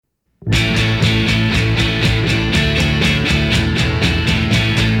Welcome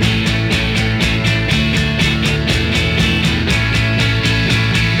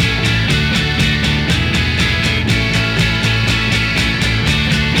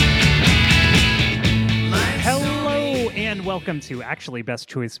to Actually Best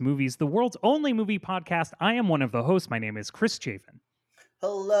Choice Movies, the world's only movie podcast. I am one of the hosts. My name is Chris Chafin.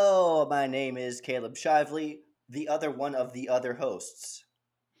 Hello, my name is Caleb Shively, the other one of the other hosts.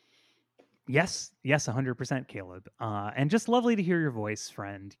 Yes, 100%, Caleb. And just lovely to hear your voice,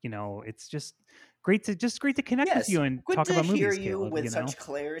 friend. You know, it's just great to connect with you and good talk to about hear movies, you Caleb. with such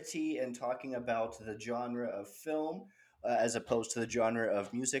clarity and talking about the genre of film as opposed to the genre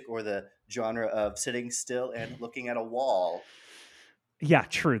of music or the genre of sitting still and looking at a wall. Yeah,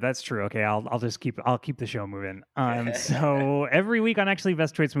 true. That's true. Okay, I'll keep the show moving. So every week on Actually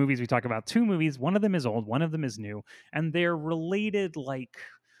Best Choice Movies, we talk about two movies. One of them is old, one of them is new, and they're related like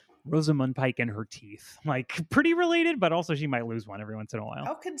Rosamund Pike and her teeth. Like pretty related, but also she might lose one every once in a while.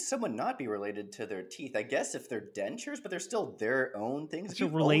 How can someone not be related to their teeth? I guess if they're dentures, but they're still their own things. If you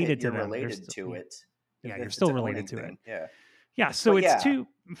own it, you're related to it. Yeah, you're still related to it. Yeah, so it's two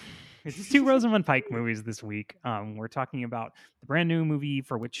Rosamund Pike movies this week. We're talking about the brand new movie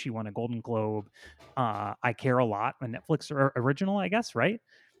for which she won a Golden Globe, I Care a Lot, a Netflix original, I guess, right?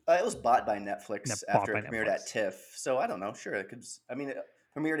 It was bought by Netflix after it premiered at TIFF, so I don't know. Sure, it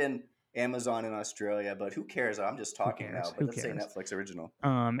premiered in Amazon in Australia, but who cares? I'm just talking now. But let's say Netflix original.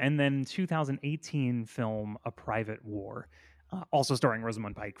 And then 2018 film A Private War, also starring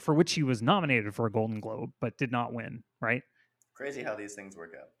Rosamund Pike, for which she was nominated for a Golden Globe but did not win. Right? Crazy how these things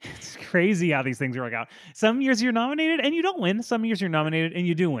work out. It's crazy how these things work out. Some years you're nominated and you don't win. Some years you're nominated and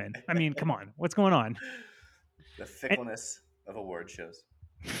you do win. I mean, come on, what's going on? The fickleness of award shows.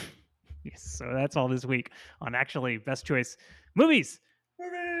 Yes, so that's all this week on Actually Best Choice Movies.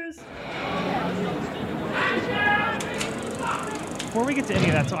 Before we get to any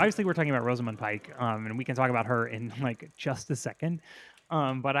of that, so obviously we're talking about Rosamund Pike, and we can talk about her in like just a second.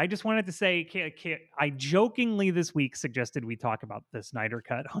 But I just wanted to say, I jokingly this week suggested we talk about the Snyder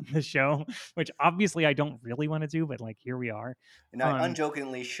Cut on the show, which obviously I don't really want to do, but like here we are. And I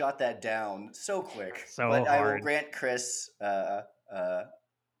unjokingly shot that down so quick. So but hard. I will grant Chris a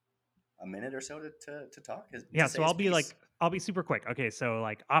minute or so to talk. So I'll be super quick. Okay, so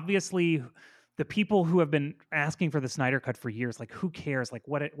like obviously the people who have been asking for the Snyder Cut for years, like who cares? Like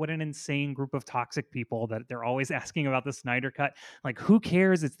what an insane group of toxic people that they're always asking about the Snyder Cut. Like who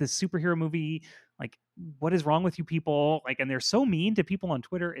cares? It's this superhero movie. Like what is wrong with you people? Like, and they're so mean to people on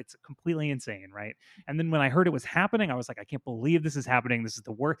Twitter. It's completely insane, right? And then when I heard it was happening, I was like, I can't believe this is happening. This is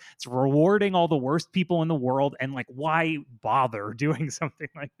the worst. It's rewarding all the worst people in the world. And like, why bother doing something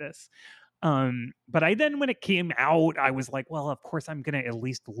like this? But when it came out, I was like, well, of course I'm going to at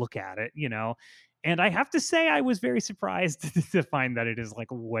least look at it, you know? And I have to say, I was very surprised to find that it is like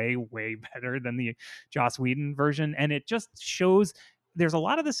way, way better than the Joss Whedon version. And it just shows there's a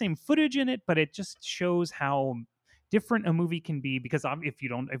lot of the same footage in it, but it just shows how different a movie can be. Because if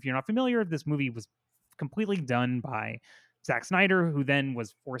you're not familiar, this movie was completely done by Zack Snyder, who then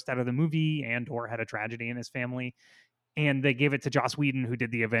was forced out of the movie or had a tragedy in his family. And they gave it to Joss Whedon, who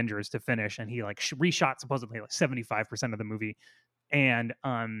did the Avengers, to finish, and he like reshot supposedly like 75% of the movie, and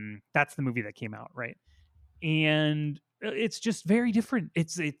that's the movie that came out, right? And it's just very different.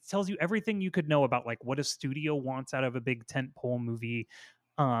 It tells you everything you could know about like what a studio wants out of a big tentpole movie,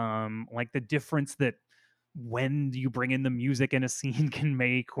 like the difference that when you bring in the music in a scene can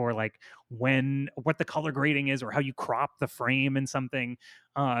make, or like what the color grading is, or how you crop the frame in something,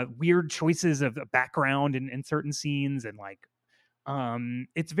 weird choices of background in certain scenes, and like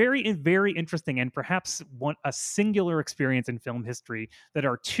it's very, very interesting, and perhaps a singular experience in film history that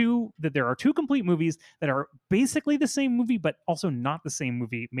there are two complete movies that are basically the same movie but also not the same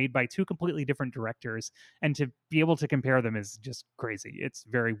movie, made by two completely different directors, and to be able to compare them is just crazy. It's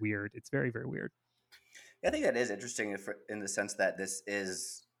very weird. It's very, very weird. I think that is interesting in the sense that this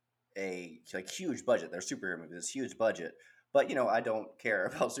is a huge budget. They're superhero movies, it's huge budget. But I don't care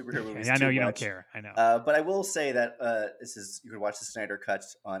about superhero movies. I know you don't care. I know. But I will say that you could watch the Snyder Cut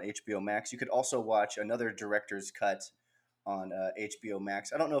on HBO Max. You could also watch another director's cut on HBO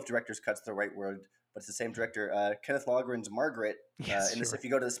Max. I don't know if director's cut's the right word, but it's the same director, Kenneth Lonergan's Margaret. Yes, sure. If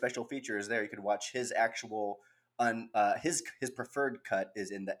you go to the special features there, you could watch his actual his preferred cut is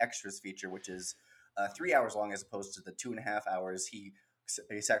in the extras feature, which is 3 hours long as opposed to the 2.5 hours. He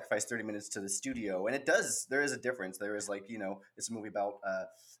sacrificed 30 minutes to the studio, and there is a difference. There is it's a movie about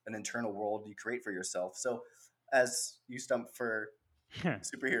an internal world you create for yourself. So as you stump for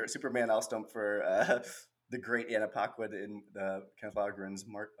Superman, I'll stump for the great Anna Paquin in the Kenneth Lonergan's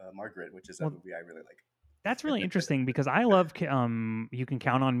Margaret, which is a Well, movie I really like. that's really interesting because I love You Can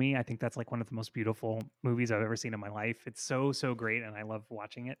Count on Me. I think that's like one of the most beautiful movies I've ever seen in my life. It's so so great, and I love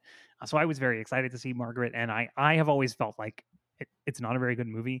watching it. So I was very excited to see Margaret, and I have always felt like it's not a very good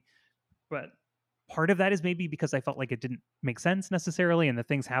movie, but part of that is maybe because I felt like it didn't make sense necessarily, and the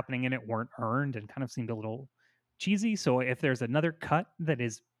things happening in it weren't earned and kind of seemed a little cheesy. So if there's another cut that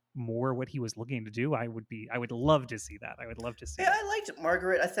is more what he was looking to do, I would love to see that. I would love to see Yeah, it. I liked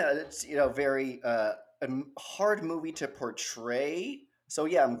Margaret. I thought it's very hard movie to portray. So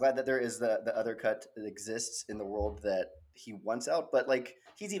yeah, I'm glad that there is the other cut that exists in the world that he wants out. But like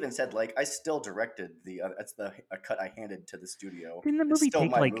he's even said, like I still directed that's the a cut I handed to the studio. Didn't the It's movie still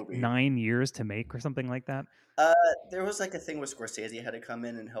take my like movie. 9 years to make or something like that? Uh, there was like a thing with Scorsese had to come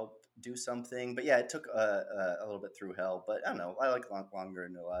in and help do something, but yeah, it took a little bit through hell. But I don't know. I like longer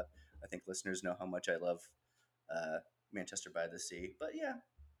and a lot. I think listeners know how much I love uh, Manchester by the Sea. But yeah,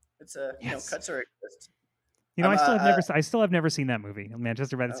 it's Yes. cuts are exist. I I'm I still have never seen that movie.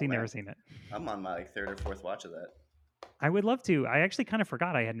 Manchester by the oh Sea, never man, seen it. I'm on my like third or fourth watch of that. I would love to. I actually kind of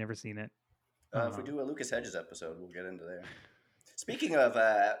forgot I had never seen it. If we Uh, do a Lucas Hedges episode, we'll get into there. Speaking of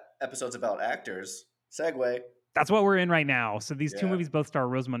episodes about actors, segue. that's what we're in right now. So these two Yeah, movies both star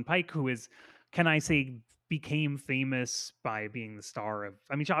Rosamund Pike, who is, can I say, became famous by being the star of.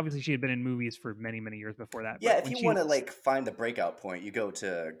 I mean, obviously she had been in movies for many, many years before that. yeah. But If when you she want to like find the breakout point, you go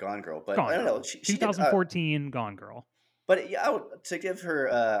to Gone Girl. But I Gone don't know. Girl, She did 2014, Gone Girl. but yeah, to give her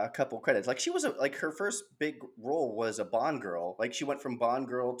a couple credits, like she was like her first big role was a Bond girl. Like she went from Bond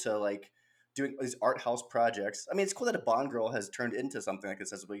girl to like doing these art house projects. I mean, it's cool that a Bond girl has turned into something like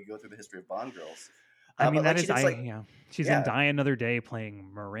this as we go through the history of Bond girls. I mean, But that like she is did like yeah. She's in yeah, Die Another Day playing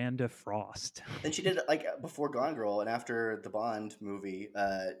Miranda Frost. then she did like before Gone Girl and after the Bond movie.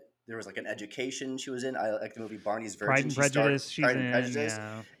 There was like an Education she was in. I like the movie Barney's Pride Virgin. and She starred Prejudice, she's Pride and in. Prejudice,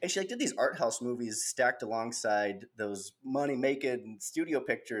 Yeah, and she like did these art house movies stacked alongside those money making studio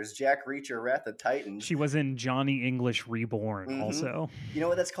pictures. Jack Reacher, Wrath of Titans. she was in Johnny English Reborn. Mm-hmm. Also, You know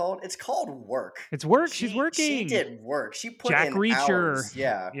what that's called? It's called work. it's work. She's She working. did work. She put Jack in Reacher. hours.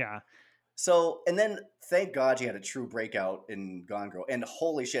 Yeah. Yeah, So and then thank God she had a true breakout in Gone Girl. And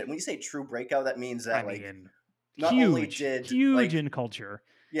holy shit, when you say true breakout, that means I that like mean, not only huge, did huge like in culture.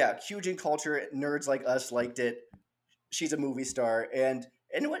 yeah, huge in culture, nerds like us liked it. She's a movie star, and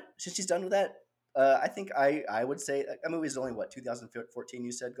you know what? Since she's done with that, I think I would say a movie is only what 2014.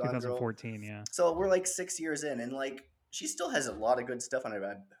 You said Gone Girl, 2014. Yeah. so we're like 6 years in, and like she still has a lot of good stuff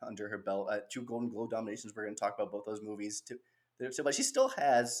under her belt. Two Golden Globe nominations. We're going to talk about both those movies too. But she still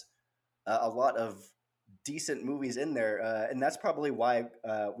has a lot of decent movies in there, and that's probably why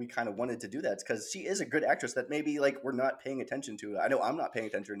we kind of wanted to do that. It's because she is a good actress that maybe like we're not paying attention to. I know I'm not paying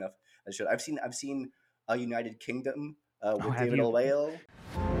attention enough. I should. I've seen a United Kingdom Oh, with have David you? Oyelowo.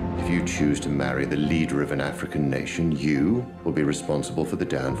 If you choose to marry the leader of an African nation, you will be responsible for the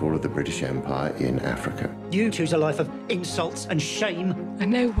downfall of the British Empire in Africa. You choose a life of insults and shame. I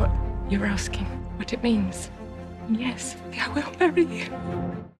know what you're asking, what it means. And yes, I will marry you.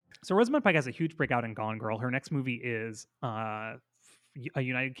 So Rosamund Pike has a huge breakout in Gone Girl. Her next movie is a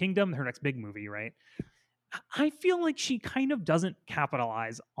United Kingdom. Her next big movie, right? I feel like she kind of doesn't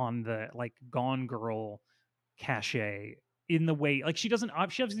capitalize on the like Gone Girl cachet in the way like she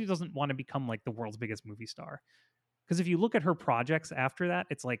obviously doesn't want to become like the world's biggest movie star. Because if you look at her projects after that,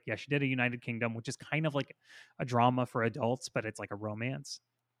 it's like, yeah, she did a United Kingdom, which is kind of like a drama for adults, but it's like a romance.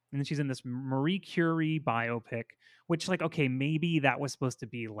 And then she's in this Marie Curie biopic, which, like, okay, maybe that was supposed to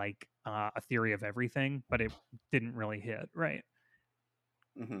be like a theory of everything, but it didn't really hit, right?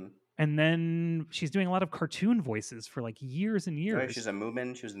 Mm-hmm. And then she's doing a lot of cartoon voices for like years and Oh, yeah, years. she's a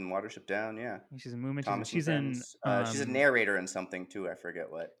Moomin. She was in Watership Down. Yeah, She's in Movement. Thomas and She's in Friends. She's a narrator in something too. I forget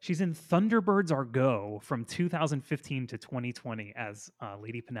what. she's in Thunderbirds Are Go from 2015 to 2020 as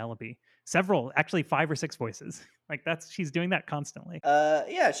Lady Penelope. Several, actually 5 or 6 voices. Like she's doing that constantly.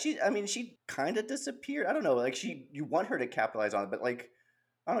 Yeah, I mean, she kind of disappeared. I don't know. Like you want her to capitalize on it, but like,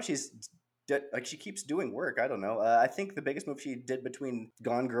 I don't know. Like she keeps doing work. I don't know. I think the biggest move she did between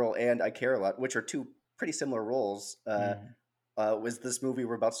Gone Girl and I Care a Lot, which are two pretty similar roles, was this movie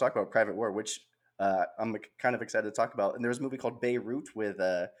we're about to talk about, Private War, which I'm kind of excited to talk about. And there was a movie called Beirut with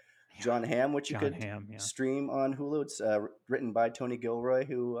John Hamm, which you John could Hamm, yeah. stream on Hulu. It's written by Tony Gilroy,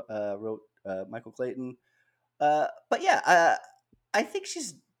 who wrote Michael Clayton. But yeah, I think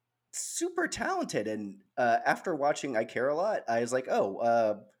she's super talented. And after watching I Care a Lot, I was like,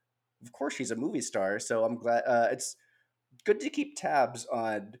 oh, of course she's a movie star. So I'm glad it's good to keep tabs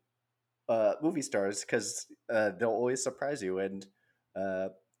on movie stars because they'll always surprise you. And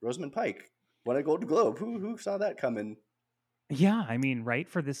Rosamund Pike, Won a Golden Globe. Who saw that coming? Yeah, I mean, right,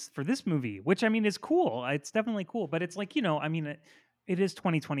 for this movie, which I mean is cool. It's definitely cool, but it's like, I mean, it is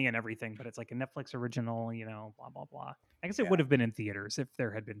 2020 and everything, but it's like a Netflix original, blah blah blah. I guess it would Yeah. have been in theaters if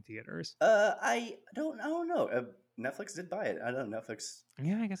there had been theaters. I don't know. Netflix did buy it. I don't know. Netflix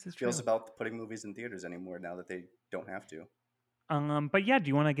Yeah, I guess it's true. feels about putting movies in theaters anymore now that they don't have to. But yeah, do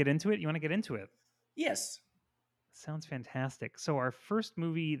you want to get into it? You want to get into it? Yes. Sounds fantastic. So our first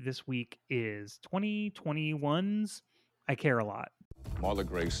movie this week is 2021's I Care a Lot. Marla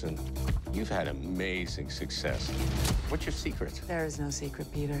Grayson, you've had amazing success. What's your secret? There is no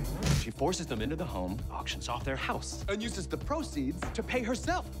secret, Peter. She forces them into the home, auctions off their house, and uses the proceeds to pay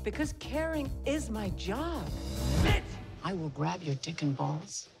herself. Because caring is my job. I will grab your dick and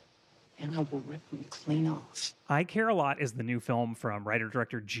balls, and I will rip them clean off. I Care a Lot is the new film from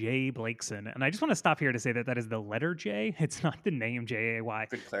writer-director Jay Blakeson. And I just want to stop here to say that is the letter J. It's not the name J-A-Y.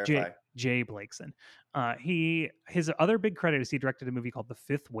 Good clarify. Jay Blakeson. His other big credit is he directed a movie called The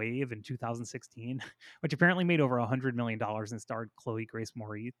Fifth Wave in 2016, which apparently made over $100 million and starred Chloe Grace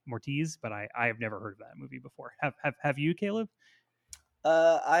Moretz, but I have never heard of that movie before. Have you, Caleb?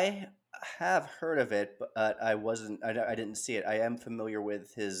 I have heard of it, but I didn't see it. I am familiar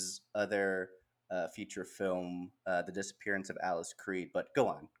with his other feature film, The Disappearance of Alice Creed. But go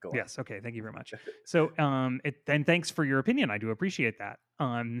on. Yes. Okay. Thank you very much. So, and thanks for your opinion. I do appreciate that.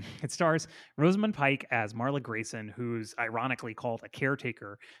 It stars Rosamund Pike as Marla Grayson, who's ironically called a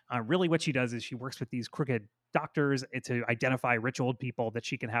caretaker. Really, what she does is she works with these crooked doctors to identify rich old people that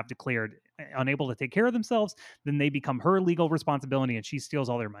she can have declared unable to take care of themselves. Then they become her legal responsibility, and she steals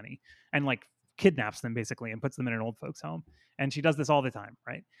all their money and like kidnaps them basically and puts them in an old folks home. And she does this all the time,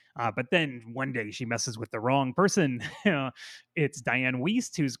 right? But then one day she messes with the wrong person. It's Diane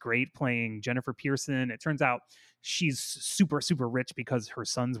Wiest, who's great, playing Jennifer Pearson. It turns out she's super, super rich because her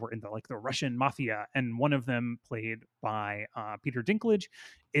sons were in the Russian mafia. And one of them, played by Peter Dinklage,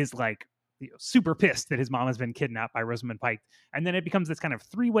 is like super pissed that his mom has been kidnapped by Rosamund Pike. And then it becomes this kind of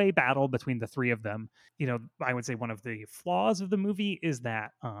three-way battle between the three of them. I would say one of the flaws of the movie is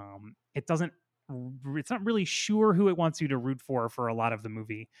that it's not really sure who it wants you to root for a lot of the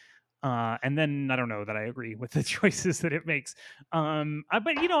movie. And then I don't know that I agree with the choices that it makes. But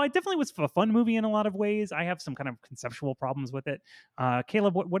it definitely was a fun movie in a lot of ways. I have some kind of conceptual problems with it.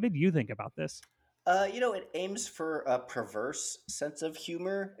 Caleb, what did you think about this? It aims for a perverse sense of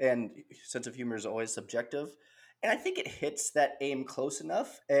humor, and sense of humor is always subjective. And I think it hits that aim close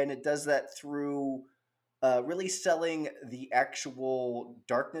enough, and it does that through really selling the actual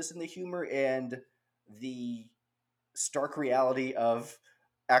darkness in the humor and the stark reality of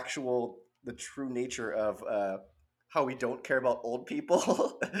the true nature of how we don't care about old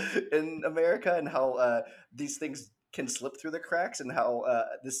people in America, and how these things can slip through the cracks, and how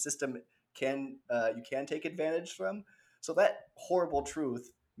this system you can take advantage from. So that horrible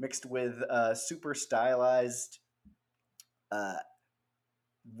truth mixed with super stylized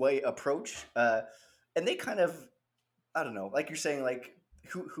approach, and they kind of, I don't know, like you're saying, like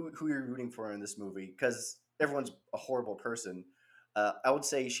who you're rooting for in this movie, because everyone's a horrible person. I would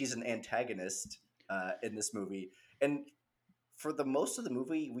say she's an antagonist in this movie, and for the most of the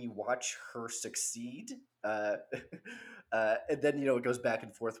movie, we watch her succeed, and then it goes back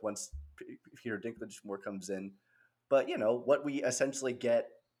and forth once Peter Dinklage more comes in. But what we essentially get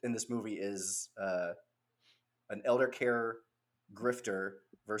in this movie is an elder care grifter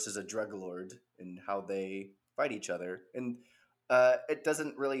versus a drug lord, and how they fight each other. And it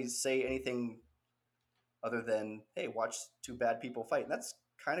doesn't really say anything other than, hey, watch two bad people fight. And that's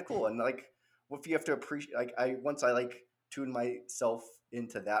kind of cool. And like, if you have to appreciate, like, once I tune myself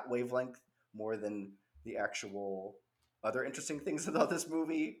into that wavelength more than the actual other interesting things about this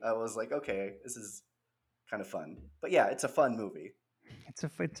movie, I was like, okay, this is kind of fun. But yeah, it's a fun movie.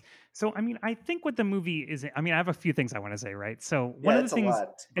 So I mean, I think what the movie is, I mean, I have a few things I want to say, right? So one of the things,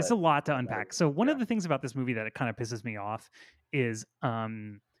 it's a lot to unpack. So one of the things about this movie that it kind of pisses me off is,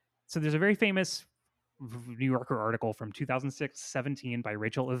 so there's a very famous New Yorker article from 2017 by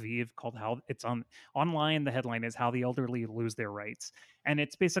Rachel Aviv called "How It's Online." The headline is "How the Elderly Lose Their Rights," and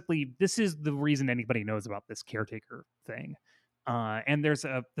it's basically, this is the reason anybody knows about this caretaker thing. And there's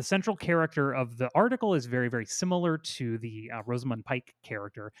the central character of the article is very, very similar to the Rosamund Pike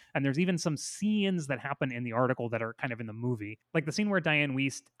character. And there's even some scenes that happen in the article that are kind of in the movie. Like the scene where Diane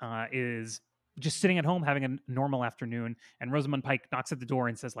Wiest is just sitting at home having a normal afternoon, and Rosamund Pike knocks at the door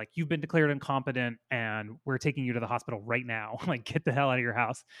and says, like, "You've been declared incompetent and we're taking you to the hospital right now. Like, get the hell out of your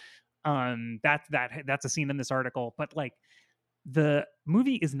house." That's a scene in this article. But like, the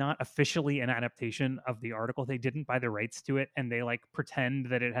movie is not officially an adaptation of the article. They didn't buy the rights to it, and they like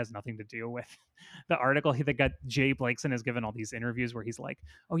pretend that it has nothing to do with the article. The guy Jay Blakeson has given all these interviews where he's like,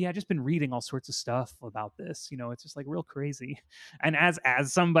 "Oh yeah, I just been reading all sorts of stuff about this. You know, it's just like real crazy." And as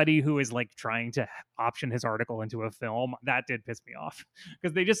somebody who is like trying to option his article into a film, that did piss me off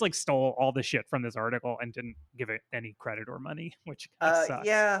because they just like stole all the shit from this article and didn't give it any credit or money, which sucks.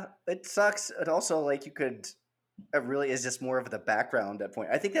 Yeah, it sucks. It also like you could. It really is just more of the background at point.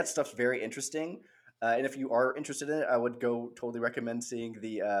 I think that stuff's very interesting, and if you are interested in it, I would totally recommend seeing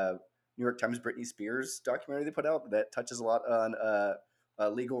the New York Times Britney Spears documentary they put out that touches a lot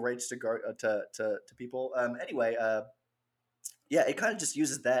on legal rights to people. Anyway, yeah, it kind of just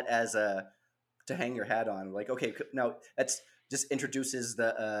uses that as to hang your hat on. Like, okay, now that's just introduces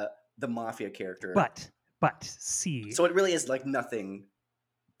the mafia character, but see, so it really is like nothing.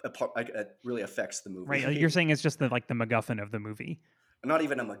 It really affects the movie, right? You're saying it's just the MacGuffin of the movie. Not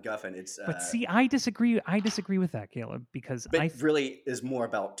even a MacGuffin. It's but see, I disagree with that, Caleb, because it really is more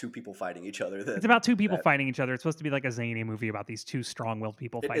about two people fighting each other. It's about two people fighting each other. It's supposed to be like a zany movie about these two strong-willed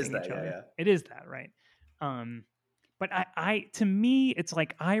people fighting each other. Yeah. It is that, right? But I to me, it's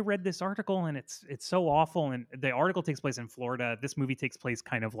like I read this article and it's so awful. And the article takes place in Florida. This movie takes place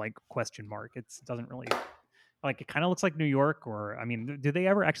kind of like question mark. It doesn't really. Like it kind of looks like New York, or I mean, do they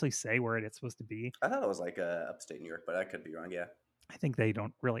ever actually say where it's supposed to be? I thought it was like upstate New York, but I could be wrong. Yeah, I think they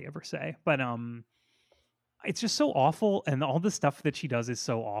don't really ever say. But it's just so awful, and all the stuff that she does is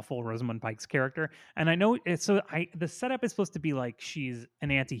so awful. Rosamund Pike's character, and I know it's so. The setup is supposed to be like she's an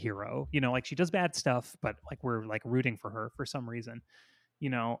anti-hero, you know, like she does bad stuff, but like we're like rooting for her for some reason,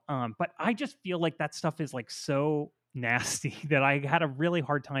 you know. But I just feel like that stuff is like so nasty that I had a really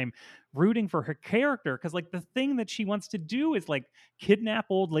hard time rooting for her character, because like the thing that she wants to do is like kidnap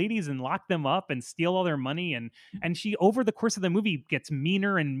old ladies and lock them up and steal all their money, and she over the course of the movie gets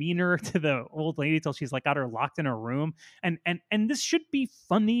meaner and meaner to the old lady till she's like got her locked in her room, and this should be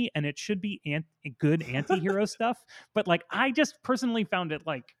funny and it should be good anti-hero stuff, but like I just personally found it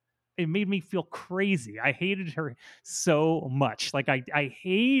like it made me feel crazy. I hated her so much. Like I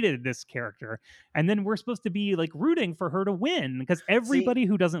hated this character. And then we're supposed to be like rooting for her to win because everybody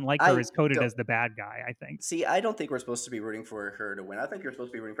who doesn't like her is coded as the bad guy, I think. See, I don't think we're supposed to be rooting for her to win. I think you're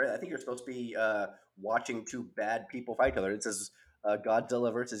supposed to be rooting for her. I think you're supposed to be watching two bad people fight each other. It says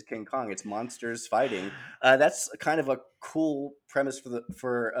Godzilla versus King Kong. It's monsters fighting. That's kind of a cool premise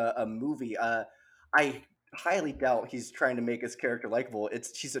for a movie. I highly doubt he's trying to make his character likable.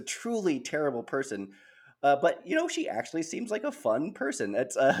 She's a truly terrible person, but you know she actually seems like a fun person.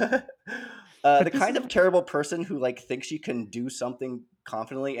 It's the kind of terrible person who like thinks she can do something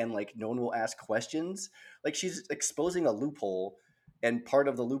confidently and like no one will ask questions. Like she's exposing a loophole, and part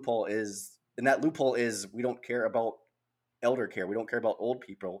of the loophole is, and that loophole is we don't care about elder care. We don't care about old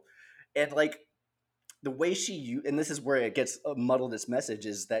people, and like the way and this is where it gets muddled. This message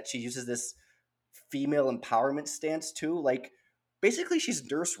is that she uses this female empowerment stance too. Like basically she's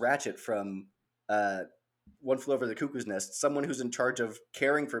Nurse Ratched from One Flew Over the Cuckoo's Nest, someone who's in charge of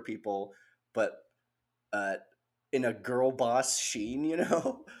caring for people, but in a girl boss sheen, you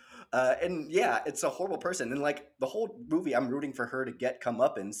know. And yeah, it's a horrible person. And like the whole movie, I'm rooting for her to get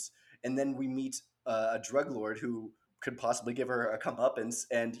comeuppance, and then we meet a drug lord who could possibly give her a comeuppance,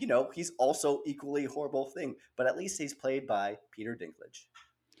 and you know he's also equally horrible thing, but at least he's played by Peter Dinklage.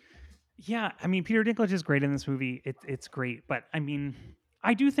 Yeah, I mean, Peter Dinklage is great in this movie. It's great, but I mean,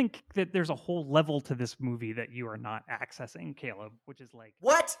 I do think that there's a whole level to this movie that you are not accessing, Caleb, which is like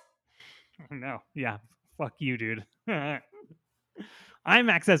what? No, yeah, fuck you, dude. I'm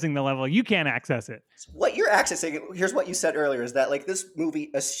accessing the level. You can't access it. So what you're accessing, here's what you said earlier, is that like this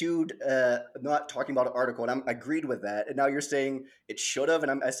movie eschewed not talking about an article, and I agreed with that. And now you're saying it should have, and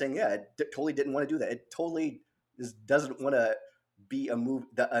I'm saying, yeah, it totally didn't want to do that. It totally doesn't want to be a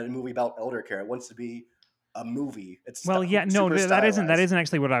movie about elder care. It wants to be a movie. It's that isn't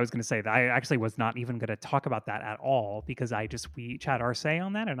actually what I was going to say. I actually was not even going to talk about that at all because we chat our say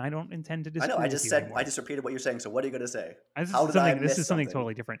on that, and I don't intend to disagree. I know. I just repeated what you're saying. So what are you going to say? This is something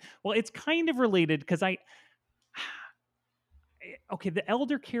totally different. Well, it's kind of related because the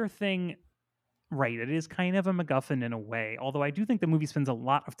elder care thing. Right, it is kind of a MacGuffin in a way, although I do think the movie spends a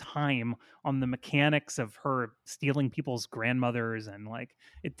lot of time on the mechanics of her stealing people's grandmothers, and like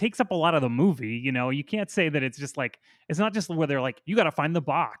it takes up a lot of the movie. You know, you can't say that it's just like it's not just where they're like you got to find the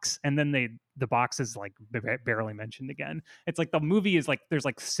box, and then the box is like barely mentioned again. It's like the movie is like there's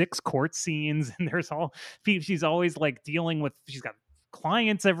like 6 court scenes, and she's always like dealing with she's got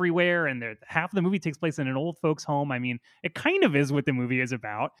clients everywhere, and half the movie takes place in an old folks' home. I mean, it kind of is what the movie is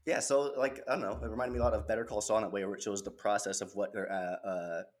about. Yeah, so like I don't know, it reminded me a lot of Better Call Saul in a way, where it shows the process of what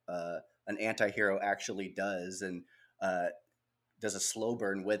an anti-hero actually does, and does a slow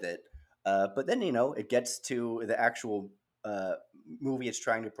burn with it. But then it gets to the actual movie it's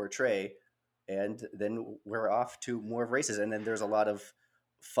trying to portray, and then we're off to more of races, and then there's a lot of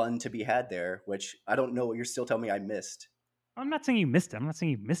fun to be had there, which I don't know what you're still telling me I missed. I'm not saying you missed it. I'm not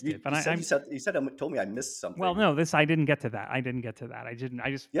saying you missed it, but told me I missed something. Well, no, I didn't get to that. I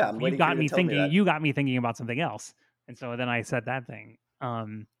just I'm you waiting got for you me to tell me thinking. that. You got me thinking about something else, and so then I said that thing.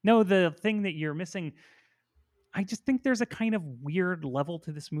 No, the thing that you're missing, I just think there's a kind of weird level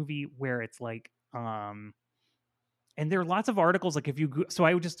to this movie where it's like, and there are lots of articles like if you so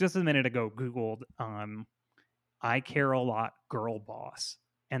I just a minute ago Googled I Care a Lot girl boss,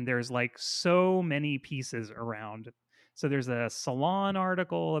 and there's like so many pieces around. So there's a Salon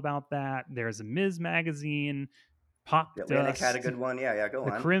article about that. There's a Ms. Magazine, Pop Yeah, Dust, Atlantic had a good one. Yeah, go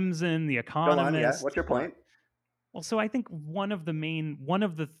The on. Crimson, The Go Economist. on, yeah. What's your point? Well, so I think one of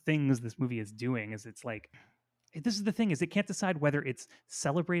the things this movie is doing is it's like, this is the thing, is it can't decide whether it's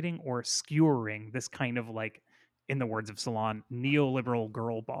celebrating or skewering this kind of like, in the words of Salon, neoliberal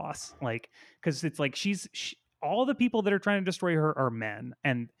girl boss. Like, because it's like all the people that are trying to destroy her are men,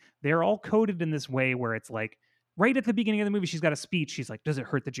 and they're all coded in this way where it's like, right at the beginning of the movie, she's got a speech. She's like, does it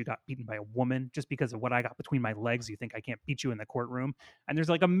hurt that you got beaten by a woman just because of what I got between my legs? You think I can't beat you in the courtroom? And there's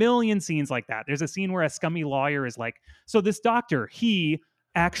like a million scenes like that. There's a scene where a scummy lawyer is like, so this doctor,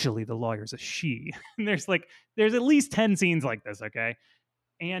 actually the lawyer's a she. And there's at least 10 scenes like this, okay?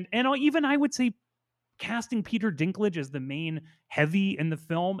 And even I would say casting Peter Dinklage as the main heavy in the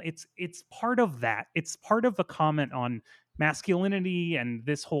film, it's part of that. It's part of a comment on masculinity and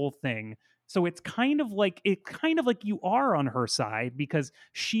this whole thing. So it's kind of like you are on her side because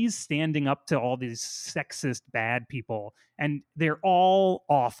she's standing up to all these sexist bad people, and they're all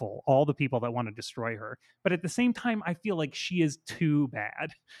awful, all the people that want to destroy her. But at the same time, I feel like she is too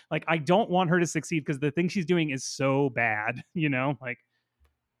bad. Like, I don't want her to succeed because the thing she's doing is so bad, like.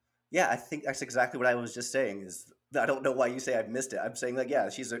 Yeah, I think that's exactly what I was just saying. Is I don't know why you say I've missed it. I'm saying like, yeah,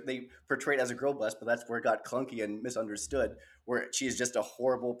 they portrayed as a girl boss, but that's where it got clunky and misunderstood. Where she's just a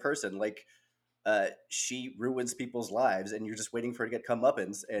horrible person. Like, she ruins people's lives, and you're just waiting for her to get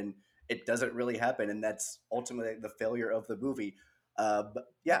comeuppance, and it doesn't really happen, and that's ultimately the failure of the movie. But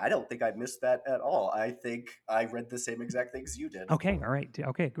yeah, I don't think I missed that at all. I think I read the same exact things you did. Okay, all right.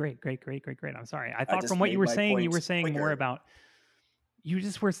 Okay, great. I'm sorry. I thought from what you were saying more about. You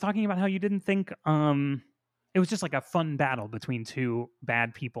just were talking about how you didn't think it was just like a fun battle between two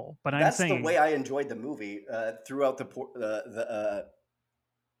bad people. But that's the way I enjoyed the movie throughout the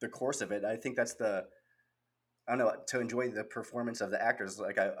course of it. I think that's I don't know, to enjoy the performance of the actors.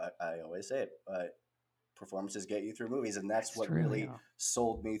 Like I always say it, performances get you through movies, and that's what really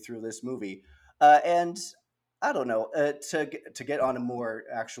sold me through this movie. And I don't know, to get on a more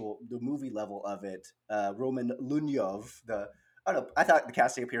the movie level of it, Roman Lunyov, I don't know. I thought the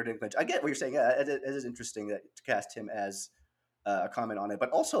casting of Peter Dinklage. I get what you're saying. Yeah, it is interesting to cast him as a comment on it,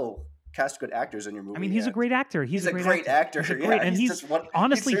 but also cast good actors in your movie. I mean, he's a great actor. He's a great actor. And he's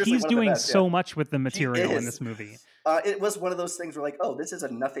doing so much with the material in this movie. It was one of those things where like, oh, this is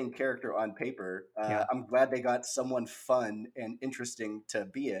a nothing character on paper. I'm glad they got someone fun and interesting to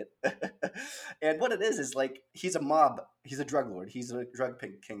be it. And what it is like, he's a drug lord. He's a drug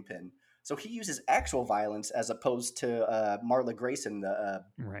kingpin. So he uses actual violence as opposed to Marla Grayson, the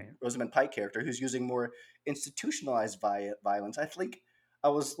Rosamund Pike character, who's using more institutionalized violence. I think I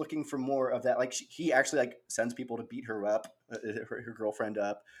was looking for more of that. Like, he actually like sends people to beat her up, her girlfriend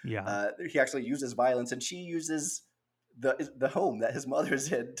up. Yeah. He actually uses violence, and she uses the home that his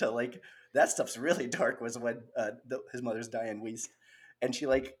mother's in to like. That stuff's really dark. Was when his mother's Diane Wiest, and she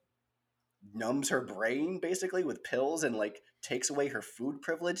like numbs her brain basically with pills and like takes away her food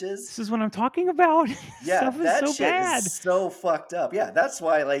privileges. This is what I'm talking about. Yeah, that so shit bad. Is so fucked up. Yeah, that's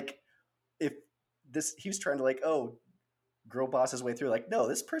why like if he was trying to like girl boss his way through, like, no,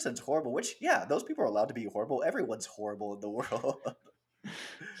 this person's horrible, which yeah, those people are allowed to be horrible. Everyone's horrible in the world.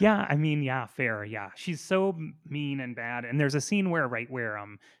 Yeah, I mean, yeah, fair. Yeah, she's so mean and bad. And there's a scene where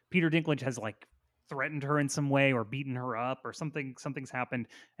Peter Dinklage has like threatened her in some way or beaten her up or something's happened,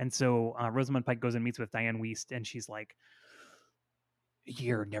 and so Rosamund Pike goes and meets with Diane Wiest, and she's like,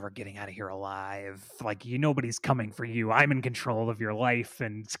 you're never getting out of here alive, like nobody's coming for you, I'm in control of your life,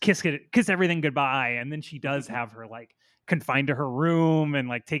 and kiss everything goodbye. And then she does have her like confined to her room and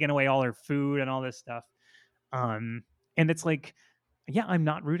like taking away all her food and all this stuff, and it's like, Yeah, I'm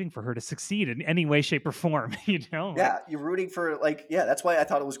not rooting for her to succeed in any way, shape, or form. Yeah, you're rooting for that's why I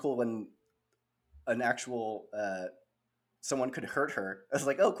thought it was cool when an actual someone could hurt her. I was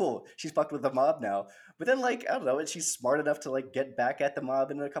like, oh, cool, she's fucked with the mob now. But then, I don't know, she's smart enough to get back at the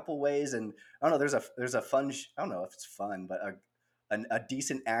mob in a couple ways. And I don't know, there's a fun. I don't know if it's fun, but a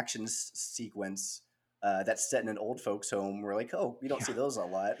decent action sequence that's set in an old folks' home. We're like, oh, we don't see those a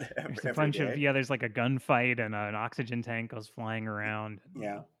lot. There's a bunch of there's like a gunfight and an oxygen tank goes flying around.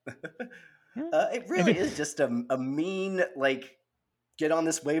 Yeah, it really is just a mean get on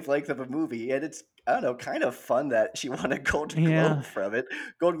this wavelength of a movie, and it's I don't know, kind of fun that she won a Golden Globe from it.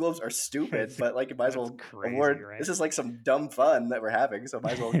 Golden Globes are stupid, but you might as well award. Right? This is some dumb fun that we're having, so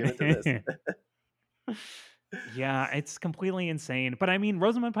might as well give it to this. Yeah, it's completely insane. But I mean,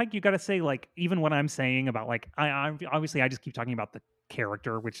 Rosamund Pike, you got to say, even what I'm saying about I obviously I just keep talking about the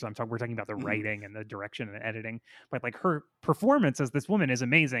character, which we're talking about the writing and the direction and editing, but her performance as this woman is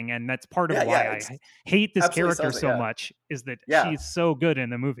amazing, and that's part of why I hate this character so much, is that she's so good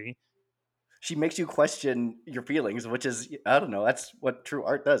in the movie. She makes you question your feelings, which is I don't know. That's what true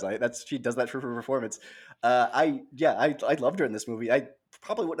art does. She does that for her performance. I loved her in this movie. I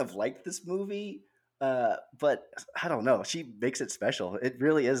probably wouldn't have liked this movie, but I don't know. She makes it special. It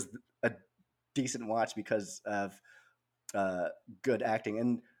really is a decent watch because of good acting.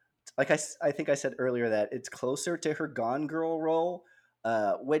 And I think I said earlier that it's closer to her Gone Girl role,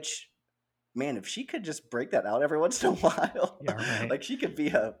 which, man, if she could just break that out every once in a while, right. She could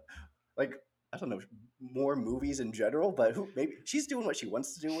be I don't know, more movies in general, but maybe she's doing what she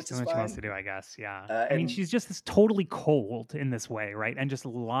wants to do, which is fine. What she wants to do, I guess. Yeah. I mean, she's just this totally cold in this way, right? And just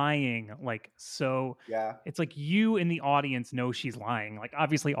lying, so. Yeah. It's you in the audience know she's lying.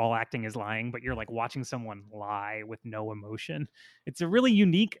 Obviously, all acting is lying, but you're watching someone lie with no emotion. It's a really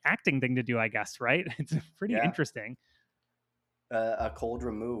unique acting thing to do, I guess, right? It's pretty interesting. A cold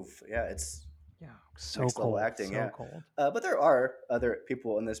remove. Yeah, it's so cold acting. So cold. But there are other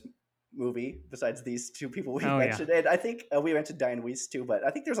people in this movie besides these two people we mentioned, and I think we mentioned Diane Weiss too, but I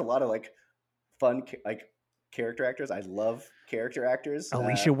think there's a lot of fun character actors. I love character actors.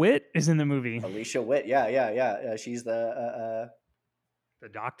 Alicia Witt is in the movie. Alicia Witt, yeah. She's the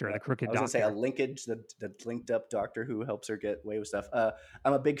doctor, the crooked doctor. I was gonna say a linkage, the linked up doctor who helps her get away with stuff.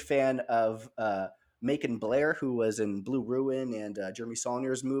 I'm a big fan of Macon Blair, who was in Blue Ruin and Jeremy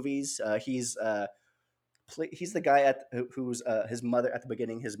Saulnier's movies. He's the guy who's his mother at the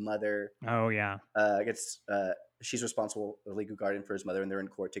beginning. His mother, gets she's responsible, the legal guardian for his mother, and they're in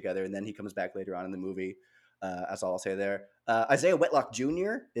court together. And then he comes back later on in the movie. That's all I'll say there. Isaiah Whitlock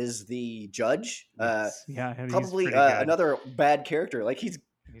Jr. is the judge. Yes. Probably another bad character. He's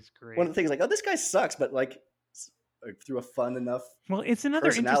great. One of the things oh, this guy sucks, but through a fun enough. Well, it's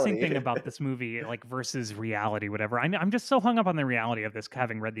another interesting thing about this movie, versus reality, whatever. I'm just so hung up on the reality of this,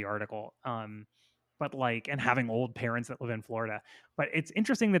 having read the article. But and having old parents that live in Florida. But it's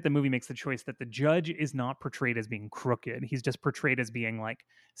interesting that the movie makes the choice that the judge is not portrayed as being crooked. He's just portrayed as being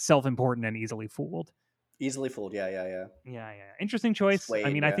self-important and easily fooled. Easily fooled, yeah. Interesting choice. Swayed,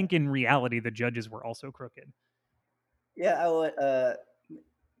 I mean, I think in reality the judges were also crooked. Yeah, the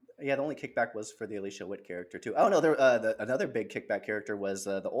only kickback was for the Alicia Witt character too. Oh no, another big kickback character was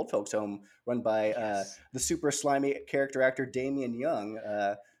the old folks home run by the super slimy character actor Damian Young.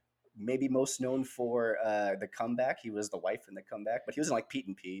 Maybe most known for The Comeback. He was the wife in The Comeback, but he was in Pete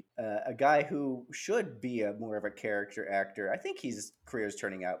and Pete. A guy who should be more of a character actor. I think his career is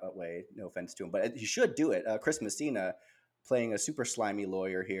turning out that way. No offense to him, but he should do it. Chris Messina playing a super slimy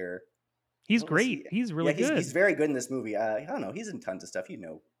lawyer here. He's great. He's really good. He's very good in this movie. I don't know. He's in tons of stuff.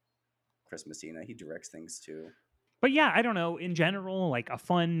 Chris Messina. He directs things too. But yeah, I don't know. In general, a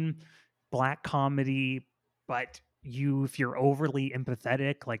fun black comedy, but if you're overly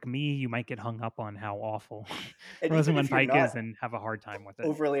empathetic like me, you might get hung up on how awful Rosamund Pike is and have a hard time with it.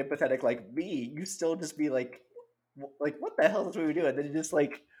 Overly empathetic like me, you still just be what the hell is this movie doing? And then you just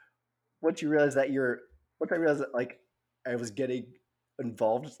once you realize that I was getting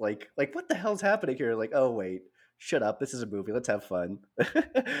involved, what the hell's happening here? Oh wait, shut up, this is a movie, let's have fun.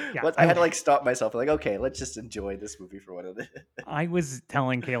 I had to stop myself, okay, let's just enjoy this movie for what it is. I was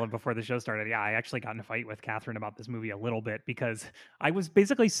telling Caleb before the show started, I actually got in a fight with Catherine about this movie a little bit, because I was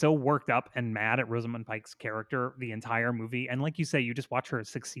basically so worked up and mad at Rosamund Pike's character the entire movie, and like you say, you just watch her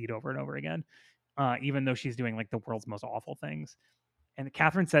succeed over and over again, even though she's doing the world's most awful things. And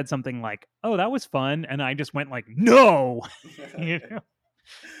Catherine said something oh, that was fun, and I just went no.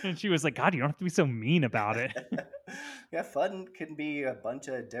 And she was God, you don't have to be so mean about it. Yeah, fun can be a bunch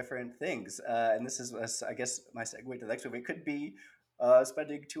of different things. And this is, I guess, my segue to the next movie. It could be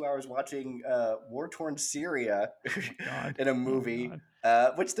spending 2 hours watching war-torn Syria God. in a movie,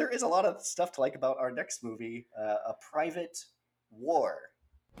 which there is a lot of stuff to like about our next movie, A Private War.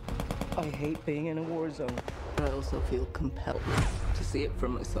 I hate being in a war zone, but I also feel compelled to see it for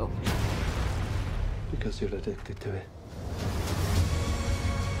myself. Because you're addicted to it.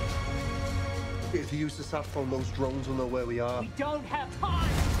 If you use the sat phone, those drones will know where we are. We don't have time!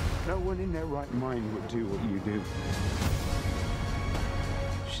 No one in their right mind would do what you do.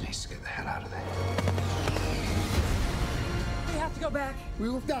 She needs to get the hell out of there. We have to go back. We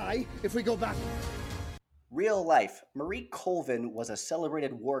will die if we go back. Real life. Marie Colvin was a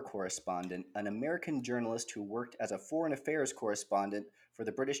celebrated war correspondent, an American journalist who worked as a foreign affairs correspondent for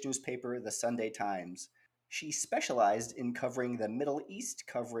the British newspaper The Sunday Times. She specialized in covering the Middle East,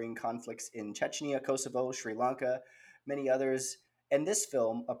 covering conflicts in Chechnya, Kosovo, Sri Lanka, many others. And this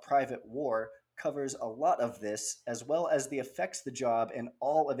film, A Private War, covers a lot of this, as well as the effects the job and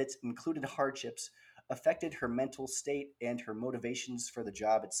all of its included hardships affected her mental state and her motivations for the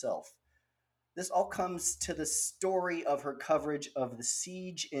job itself. This all comes to the story of her coverage of the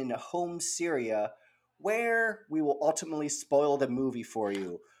siege in Homs, Syria, where we will ultimately spoil the movie for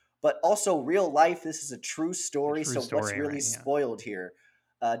you. But also real life, this is a true story, what's really spoiled here?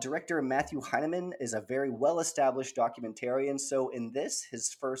 Director Matthew Heineman is a very well-established documentarian, so in this,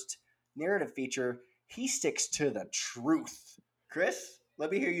 his first narrative feature, he sticks to the truth. Chris,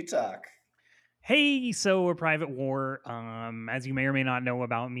 let me hear you talk. Hey, so A Private War. As you may or may not know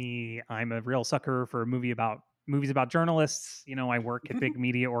about me, I'm a real sucker for movies about journalists. You know, I work at big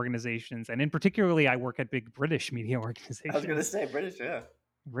media organizations, and in particularly, I work at big British media organizations. I was going to say British, yeah.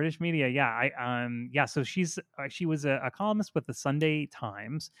 British media, yeah. So she was a columnist with the Sunday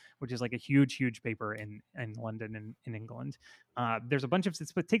Times, which is like a huge paper in London and in England. There's a bunch of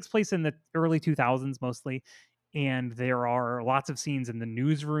it takes place in the early 2000s mostly. And there are lots of scenes in the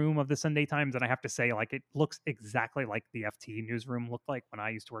newsroom of the Sunday Times. And I have to say, like, it looks exactly like the FT newsroom looked like when I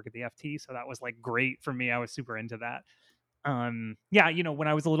used to work at the FT. So that was like great for me. I was super into that. Yeah, you know, when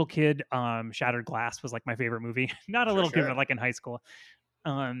I was a little kid, Shattered Glass was like my favorite movie. Not a little kid, but like in high school.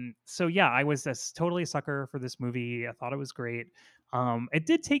 So yeah, I was totally a sucker for this movie. I thought it was great. It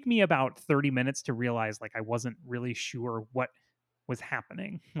did take me about 30 minutes to realize like I wasn't really sure what was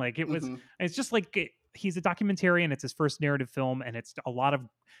happening. Like it's just like he's a documentarian. It's his first narrative film, and it's a lot of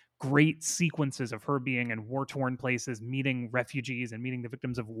great sequences of her being in war-torn places, meeting refugees and meeting the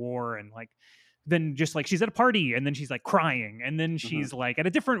victims of war, and like then just like she's at a party and then she's like crying, and then she's like at a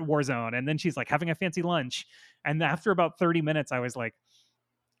different war zone, and then she's like having a fancy lunch. And after about 30 minutes, I was like,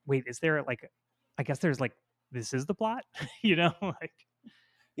 wait, is there like, I guess there's like, this is the plot, you know? Like,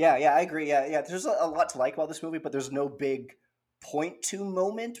 yeah, I agree. Yeah. There's a lot to like about this movie, but there's no big point to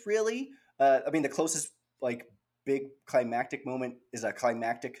moment really. I mean, the closest like big climactic moment is a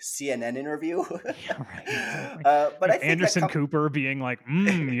climactic CNN interview. Yeah, right. But like I think Anderson Cooper being like,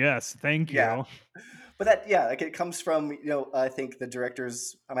 yes, thank you. Yeah. But that, yeah, like it comes from, you know, I think the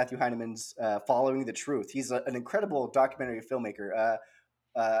director's Matthew Heineman's Following the Truth. He's an incredible documentary filmmaker.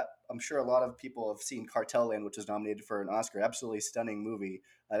 I'm sure a lot of people have seen Cartel Land, which was nominated for an Oscar. Absolutely stunning movie.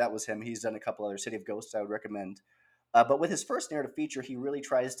 That was him. He's done a couple other. City of Ghosts I would recommend. But with his first narrative feature, he really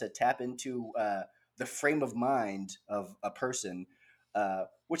tries to tap into the frame of mind of a person,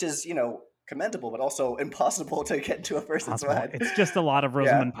 which is, you know, commendable, but also impossible to get into a person's mind. It's just a lot of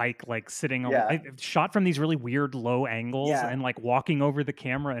Rosamund Pike, like sitting shot from these really weird low angles and like walking over the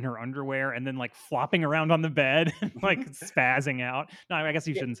camera in her underwear and then like flopping around on the bed and like spazzing out. No, I guess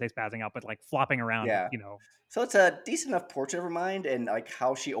you shouldn't say spazzing out, but like flopping around, you know. So it's a decent enough portrait of her mind, and like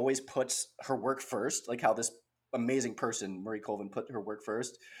how she always puts her work first, like how this amazing person, Marie Colvin, put her work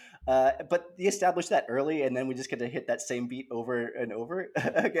first. But you establish that early, and then we just get to hit that same beat over and over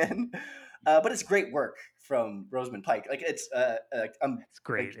again. But it's great work from Rosamund Pike. Like it's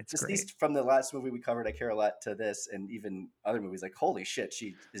great. Like, it's just great. These, from the last movie we covered, I Care a Lot, to this, and even other movies. Like holy shit,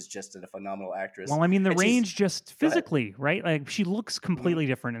 she is just a phenomenal actress. Well, I mean, the range just physically, right? Like she looks completely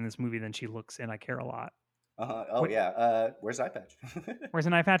different in this movie than she looks in I Care a Lot. Oh, yeah. Where's Eye Patch? Where's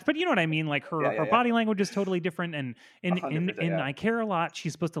an Eye Patch? But you know what I mean? Like her body language is totally different. And in I Care a Lot,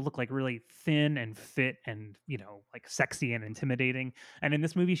 she's supposed to look like really thin and fit and, you know, like sexy and intimidating. And in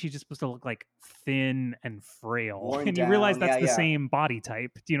this movie, she's just supposed to look like thin and frail. Worn and down. You realize that's the same body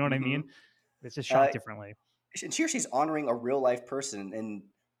type. Do you know what I mean? It's just shot differently. And here she's honoring a real life person. And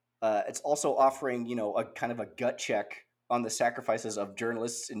it's also offering, you know, a kind of a gut check on the sacrifices of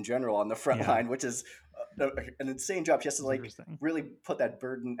journalists in general on the front line, which is an insane job. She has to like really put that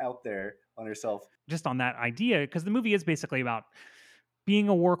burden out there on herself. Just on that idea, because the movie is basically about being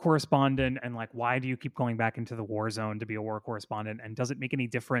a war correspondent and like why do you keep going back into the war zone to be a war correspondent, and does it make any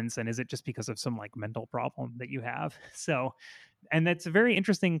difference, and is it just because of some like mental problem that you have? So, and that's a very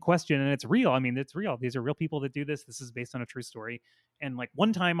interesting question, and it's real. I mean, it's real. These are real people that do this. This is based on a true story. And like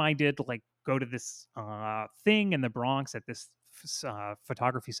one time I did like go to this thing in the Bronx at this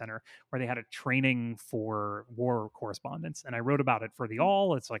photography center where they had a training for war correspondents, and I wrote about it for the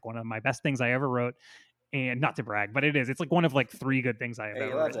All. It's like one of my best things I ever wrote, and not to brag, but it is. It's like one of like 3 good things I have Hey, ever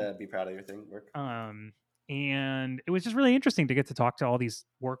you're allowed written. to be proud of your thing work. And it was just really interesting to get to talk to all these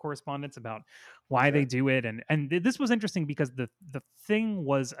war correspondents about why they do it. And this was interesting because the thing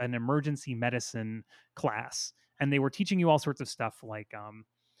was an emergency medicine class, and they were teaching you all sorts of stuff like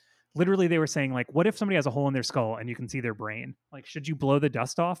literally they were saying like, what if somebody has a hole in their skull and you can see their brain? Like, should you blow the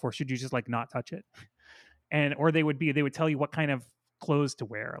dust off, or should you just like not touch it? And or they would tell you what kind of clothes to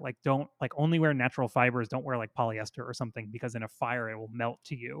wear. Like, don't like only wear natural fibers, don't wear like polyester or something, because in a fire it will melt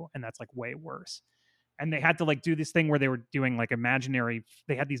to you, and that's like way worse. And they had to like do this thing where they were doing like imaginary,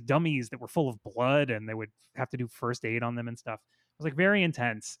 they had these dummies that were full of blood, and they would have to do first aid on them and stuff. It was like very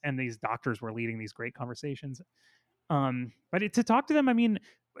intense, and these doctors were leading these great conversations. But to talk to them, I mean,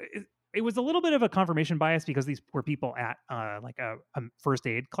 it was a little bit of a confirmation bias because these were people at like a first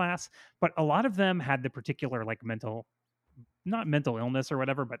aid class, but a lot of them had the particular like not mental illness or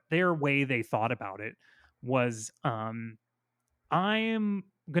whatever, but their way they thought about it was I'm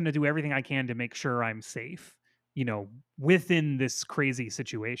going to do everything I can to make sure I'm safe, within this crazy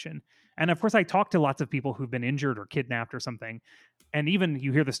situation. And of course, I talked to lots of people who've been injured or kidnapped or something. And even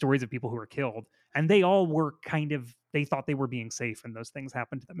you hear the stories of people who were killed, and they all were they thought they were being safe, and those things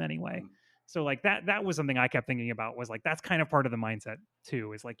happened to them anyway. So like that was something I kept thinking about, was like, that's kind of part of the mindset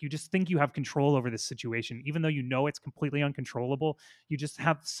too, is like, you just think you have control over this situation, even though you know it's completely uncontrollable. You just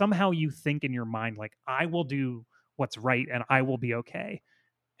have, somehow you think in your mind, like, I will do what's right and I will be okay.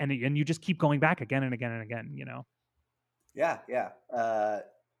 And you just keep going back again and again and again, Yeah.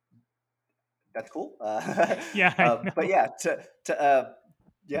 That's cool. Yeah. But yeah, to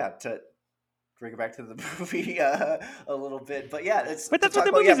bring it back to the movie a little bit, but yeah, but that's what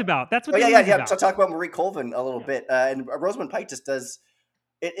the movie's about. That's what the movie's about. So talk about Marie Colvin a little bit, and Rosamund Pike just does.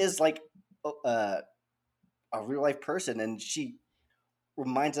 It is like a real life person, and she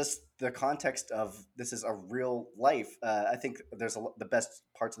reminds us the context of this is a real life. I think there's the best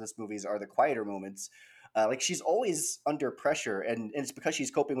parts of this movies are the quieter moments. Like, she's always under pressure, and it's because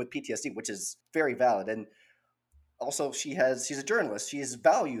she's coping with PTSD, which is very valid. And also, she's a journalist. She has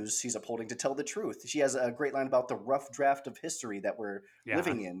values she's upholding to tell the truth. She has a great line about the rough draft of history that we're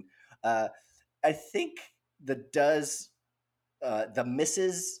living in. I think the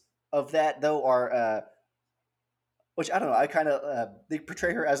misses of that, though, are which I don't know. I kind of they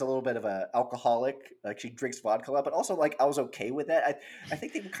portray her as a little bit of a alcoholic. Like, she drinks vodka a lot, but also like I was okay with that. I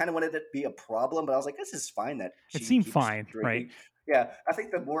think they kind of wanted it to be a problem, but I was like, this is fine. That it seemed fine, drinking. Right? Yeah, I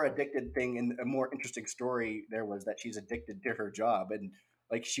think the more addicted thing and a more interesting story there was that she's addicted to her job, and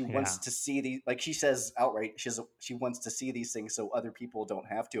like she wants to see these. Like, she says outright, she wants to see these things so other people don't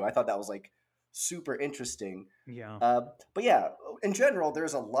have to. I thought that was like super interesting. Yeah. But yeah, in general,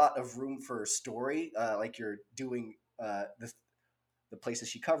 there's a lot of room for story. Like, you're doing the places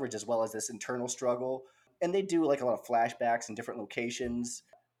she covers, as well as this internal struggle, and they do like a lot of flashbacks in different locations,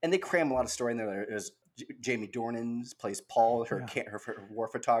 and they cram a lot of story in there. There's Jamie Dornan plays Paul, her war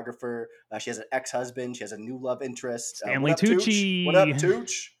photographer. She has an ex-husband. She has a new love interest. Stanley Tucci. What up,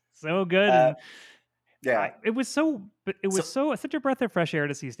 Tooch? So good. Yeah, it was such a breath of fresh air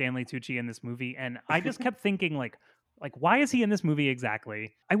to see Stanley Tucci in this movie, and I just kept thinking like, why is he in this movie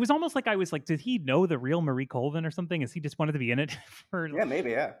exactly? I was almost like, did he know the real Marie Colvin or something? Is he just wanted to be in it for? Yeah,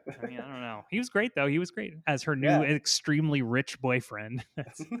 maybe. Yeah. I mean, I don't know. He was great though. He was great as her new extremely rich boyfriend.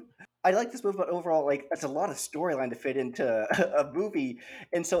 I like this movie, but overall, like, that's a lot of storyline to fit into a movie,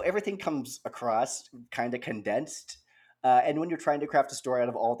 and so everything comes across kind of condensed. And when you're trying to craft a story out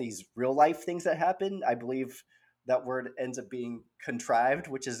of all these real life things that happen, I believe that word ends up being contrived,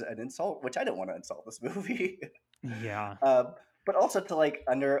 which is an insult, which I don't want to insult this movie. Yeah. But also to like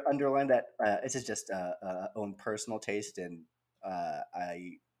underline that this is just own personal taste, and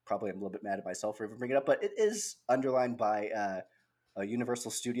I probably am a little bit mad at myself for even bringing it up, but it is underlined by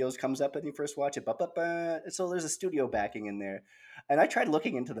Universal Studios comes up when you first watch it. So there's a studio backing in there. And I tried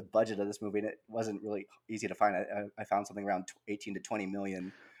looking into the budget of this movie, and it wasn't really easy to find. I found something around 18 to 20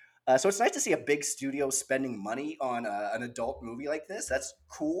 million. So it's nice to see a big studio spending money on an adult movie like this. That's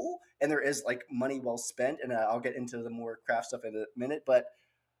cool. And there is like money well spent. And I'll get into the more craft stuff in a minute. But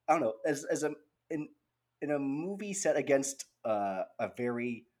I don't know, in a movie set against a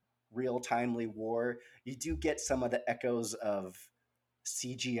very real timely war, you do get some of the echoes of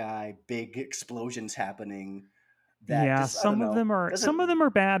CGI big explosions happening. That Yeah, just, I don't know, some doesn't. of them are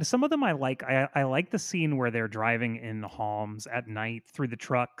bad. Some of them I like. I like the scene where they're driving in Holmes at night through the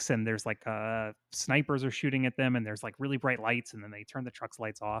trucks, and there's like snipers are shooting at them, and there's like really bright lights, and then they turn the truck's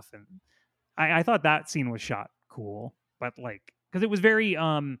lights off, and I thought that scene was shot cool, but like because it was very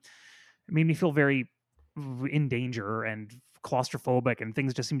it made me feel very in danger and claustrophobic, and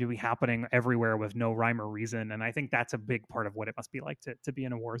things just seem to be happening everywhere with no rhyme or reason, and I think that's a big part of what it must be like to be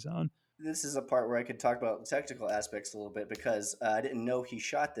in a war zone. This is a part where I could talk about the technical aspects a little bit because I didn't know he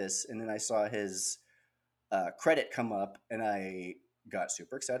shot this, and then I saw his credit come up, and I got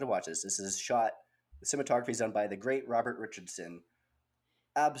super excited to watch this. This is shot. The cinematography is done by the great Robert Richardson,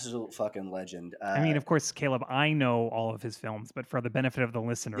 absolute fucking legend. I mean, of course, Caleb, I know all of his films, but for the benefit of the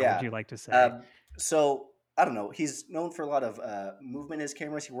listener, Yeah. would you like to say? So I don't know. He's known for a lot of movement in his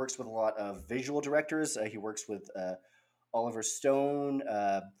cameras. He works with a lot of visual directors. He works with Oliver Stone,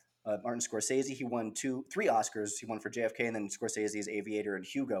 Martin Scorsese. He won 3 Oscars. He won for JFK, and then Scorsese's Aviator and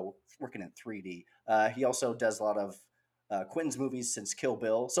Hugo, working in 3D. He also does a lot of Quentin's movies since Kill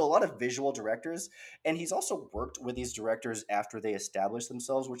Bill. So a lot of visual directors. And he's also worked with these directors after they established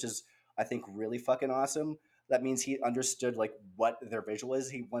themselves, which is, I think, really fucking awesome. That means he understood like what their visual is.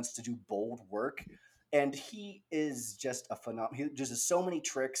 He wants to do bold work. And he is just a phenomenal. He just has so many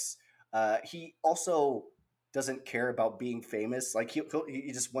tricks. He also doesn't care about being famous. Like he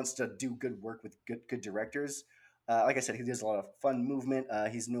just wants to do good work with good directors. Like I said, he does a lot of fun movement.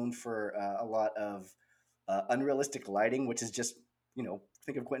 He's known for a lot of unrealistic lighting, which is just,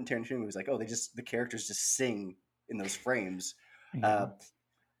 think of Quentin Tarantino movies like, oh, the characters just sing in those frames. Yeah.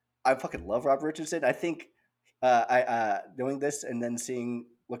 I fucking love Robert Richardson. I think knowing this and then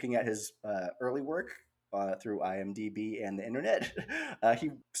looking at his early work through IMDb and the internet,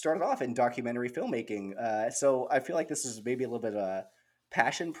 he started off in documentary filmmaking. So I feel like this is maybe a little bit of a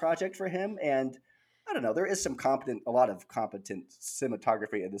passion project for him. And I don't know, there is a lot of competent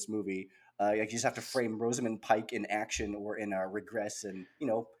cinematography in this movie. You just have to frame Rosamund Pike in action or in a regress, and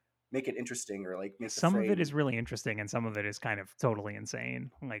make it interesting, or like make some of it is really interesting, and some of it is kind of totally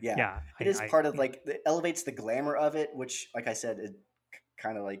insane. Like, yeah, it is part of like it elevates the glamour of it, which, like I said, it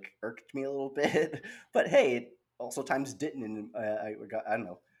kind of like irked me a little bit. But hey, it also times didn't, and I don't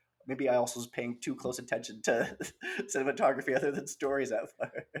know. Maybe I also was paying too close attention to cinematography other than stories that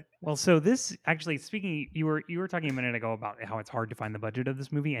far. Well, so this actually, speaking, you were talking a minute ago about how it's hard to find the budget of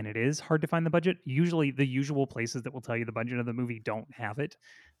this movie, and it is hard to find the budget. Usually, the usual places that will tell you the budget of the movie don't have it.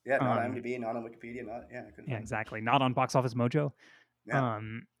 Yeah, not on IMDb, not on Wikipedia, I couldn't. Yeah, exactly. Not on Box Office Mojo. Yeah.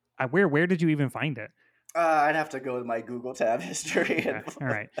 Where did you even find it? I'd have to go with my Google tab history. Okay. All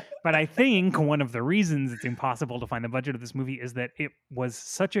right. But I think one of the reasons it's impossible to find the budget of this movie is that it was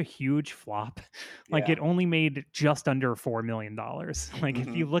such a huge flop. Like, it only made just under $4 million. Like,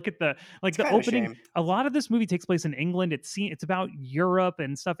 if you look at the opening, a lot of this movie takes place in England. It's about Europe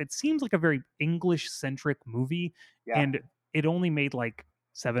and stuff. It seems like a very English-centric movie. Yeah. And it only made like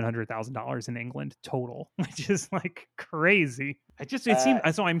 $700,000 in England total, which is like crazy. It seemed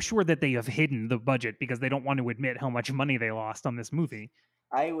so. I'm sure that they have hidden the budget because they don't want to admit how much money they lost on this movie.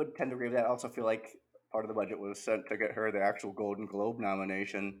 I would tend to agree with that. I also feel like part of the budget was sent to get her the actual Golden Globe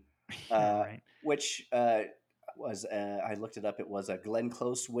nomination, Right. which was I looked it up. It was a Glenn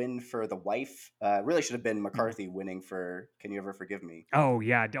Close win for The Wife. Really should have been McCarthy winning for Can You Ever Forgive Me? Oh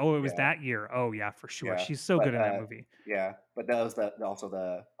yeah. Oh, it was that year. Oh yeah, for sure. Yeah. She's so good in that movie. Yeah, but that was also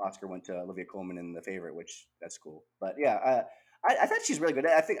the Oscar went to Olivia Colman in The Favorite, which that's cool. But yeah, I thought she's really good.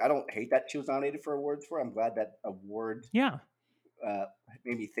 I don't hate that she was nominated for awards for. I'm glad that award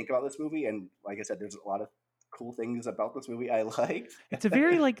made me think about this movie. And like I said, there's a lot of cool things about this movie I like. It's a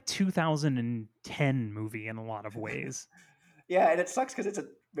very like 2010 movie in a lot of ways. Yeah, and it sucks because it's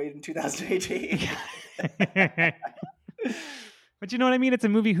made in 2018. But you know what I mean? It's a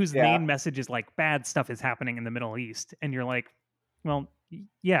movie whose main message is like bad stuff is happening in the Middle East, and you're like, well,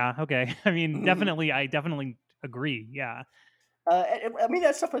 yeah, okay. I mean, I definitely agree. Yeah. I mean,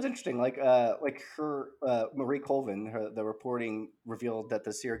 that stuff was interesting. Like her Marie Colvin, the reporting revealed that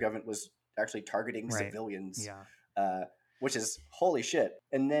the Syria government was actually targeting civilians. Yeah. Which is holy shit.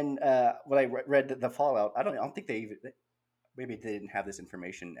 And then when I read the fallout, I don't think maybe they didn't have this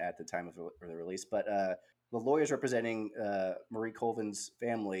information at the time of the release, but the lawyers representing Marie Colvin's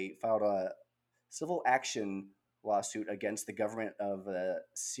family filed a civil action lawsuit against the government of the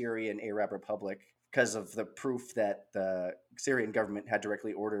Syrian Arab Republic because of the proof that the Syrian government had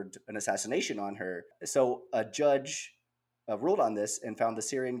directly ordered an assassination on her. So a judge ruled on this and found the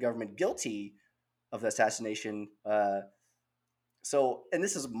Syrian government guilty of the assassination So, and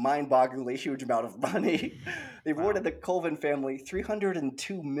this is mind-bogglingly huge amount of money. They awarded the Colvin family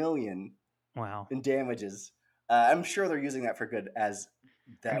 $302 million Wow. in damages. I'm sure they're using that for good. As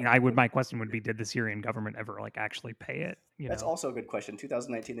that, I mean, my question would be, did the Syrian government ever like actually pay it? That's also a good question.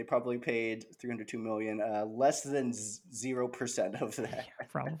 2019, they probably paid $302 million, less than 0% of that. Yeah,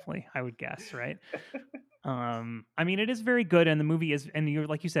 probably, I would guess, right? I mean, it is very good, and the movie is, and you're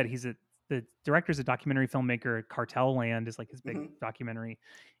like you said, the director's a documentary filmmaker. Cartel Land is like his big documentary,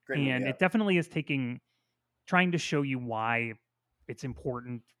 Great movie, and yeah. it definitely is trying to show you why it's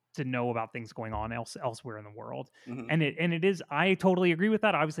important to know about things going on elsewhere in the world. And it is, I totally agree with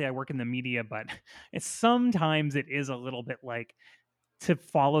that. Obviously I work in the media, but sometimes it is a little bit like, to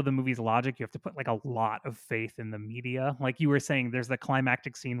follow the movie's logic, you have to put like a lot of faith in the media. Like you were saying, there's the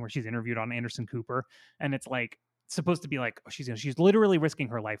climactic scene where she's interviewed on Anderson Cooper, and it's like supposed to be like, oh, she's literally risking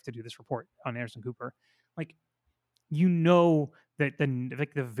her life to do this report on Anderson Cooper. Like, that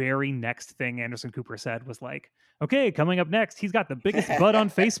the very next thing Anderson Cooper said was like, okay, coming up next, he's got the biggest butt on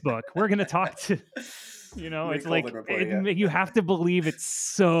Facebook. We're going to talk to, it's like, report, you have to believe it's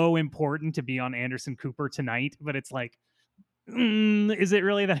so important to be on Anderson Cooper tonight, but it's like, is it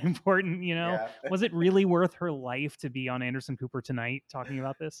really that important? Yeah. Was it really worth her life to be on Anderson Cooper tonight talking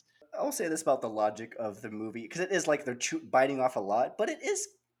about this? I'll say this about the logic of the movie, because it is like they're biting off a lot, but it is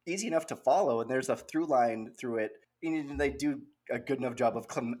easy enough to follow, and there's a through line through it. And they do a good enough job of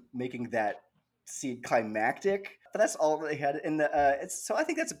making that scene climactic. But that's all they had in the. So I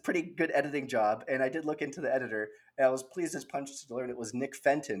think that's a pretty good editing job. And I did look into the editor, and I was pleased as punch to learn it was Nick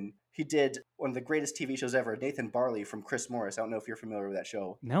Fenton. He did one of the greatest TV shows ever, Nathan Barley from Chris Morris. I don't know if you're familiar with that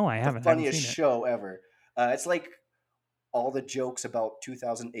show. No, I haven't. The funniest show ever. It's like all the jokes about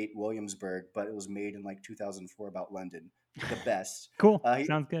 2008 Williamsburg, but it was made in like 2004 about London. The best. Cool.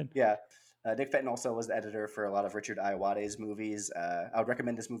 Sounds good. Yeah. Nick Fenton also was the editor for a lot of Richard Ayoade's movies. I would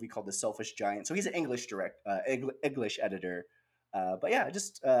recommend this movie called The Selfish Giant. So he's an English English editor. But yeah,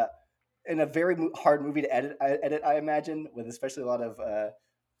 just in a very hard movie to edit, I imagine, with especially a lot of,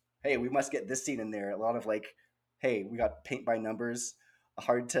 hey, we must get this scene in there. A lot of like, hey, we got paint by numbers.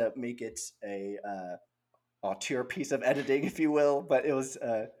 Hard to make it a auteur piece of editing, if you will. But it was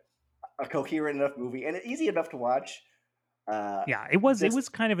a coherent enough movie and easy enough to watch. Yeah, it was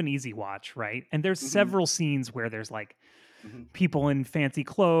kind of an easy watch, right? And there's several scenes where there's like people in fancy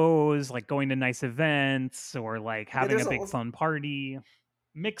clothes, like going to nice events or like having a big fun party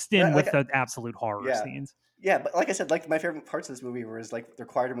mixed in with the absolute horror scenes. Yeah, but like I said, like my favorite parts of this movie was like the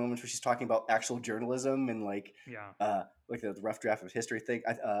quieter moments where she's talking about actual journalism and like like the rough draft of history thing.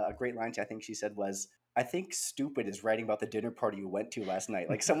 A great line I think she said was, "I think Stupid is writing about the dinner party you went to last night."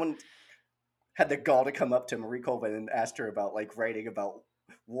 Like someone had the gall to come up to Marie Colvin and asked her about like writing about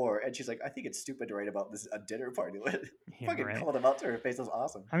war, and she's like, "I think it's stupid to write about this a dinner party." Fucking called him out to her face. It was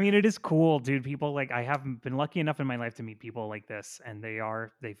awesome. I mean, it is cool, dude. People like, I haven't been lucky enough in my life to meet people like this, and they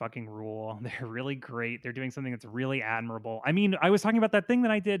fucking rule. They're really great. They're doing something that's really admirable. I mean, I was talking about that thing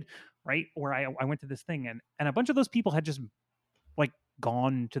that I did, right, where I went to this thing, and a bunch of those people had just like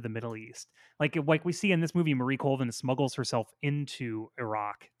gone to the Middle East. Like we see in this movie, Marie Colvin smuggles herself into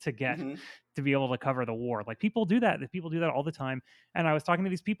Iraq to get to be able to cover the war. Like people do that. People do that all the time. And I was talking to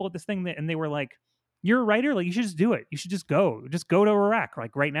these people at this thing and they were like, "You're a writer? Like you should just do it. You should just go to Iraq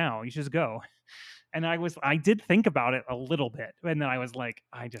like right now. You should just go." And I did think about it a little bit. And then I was like,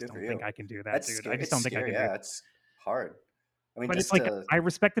 I just don't think I can do that, dude. I just don't think I can do it. Yeah, it's hard. I mean, but it's like, I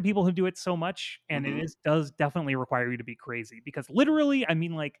respect the people who do it so much, and it does definitely require you to be crazy, because literally, I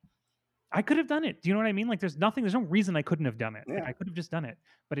mean, like, I could have done it. Do you know what I mean? Like, there's no reason I couldn't have done it. Yeah. Like, I could have just done it,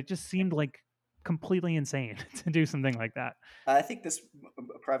 but it just seemed like completely insane to do something like that. I think this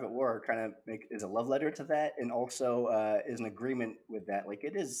Private War kind of is a love letter to that, and also is an agreement with that. Like,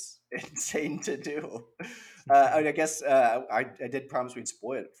 it is insane to do. I guess I did promise we'd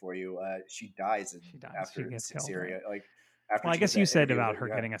spoil it for you. She dies after Syria. Killed, right? Like. Well, I guess you said about her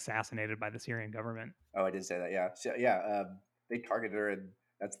getting assassinated by the Syrian government. Oh, I did say that. Yeah. So, they targeted her, and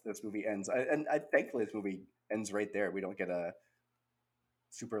this movie ends. Thankfully, this movie ends right there. We don't get a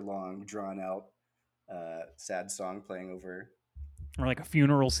super long, drawn out, sad song playing over, or like a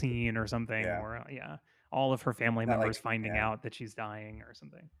funeral scene or something, or all of her family members finding out that she's dying or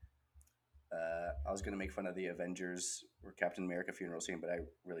something. I was going to make fun of the Avengers or Captain America funeral scene, but I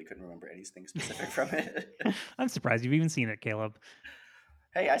really couldn't remember anything specific from it. I'm surprised you've even seen it, Caleb.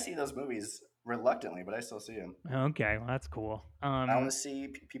 Hey, I see those movies reluctantly, but I still see them. Okay, well, that's cool. I want to see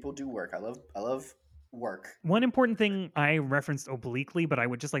people do work. I love work. One important thing I referenced obliquely, but I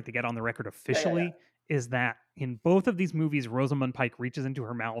would just like to get on the record officially, is that in both of these movies, Rosamund Pike reaches into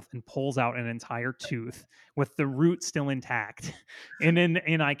her mouth and pulls out an entire tooth with the root still intact. And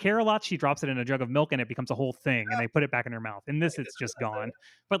in I Care a Lot, she drops it in a jug of milk and it becomes a whole thing, and they put it back in her mouth. In this, it's just gone.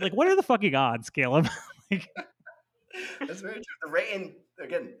 But like, what are the fucking odds, Caleb? Like, That's very true. The range,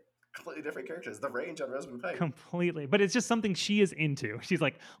 again, completely different characters. The range on Rosamund Pike. completely. But it's just something she is into. She's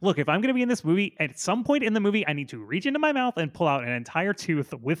like, look, if I'm going to be in this movie, at some point in the movie, I need to reach into my mouth and pull out an entire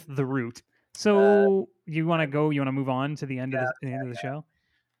tooth with the root. So you want to go? You want to move on to the end of the show?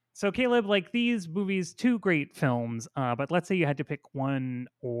 So Caleb, like these movies, two great films. But let's say you had to pick one,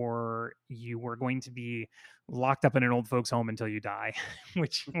 or you were going to be locked up in an old folks' home until you die.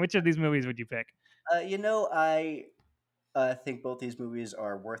 Which of these movies would you pick? I think both these movies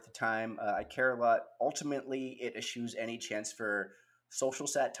are worth the time. I Care a Lot. Ultimately, it eschews any chance for social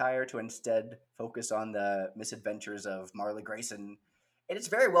satire to instead focus on the misadventures of Marley Grayson. And it's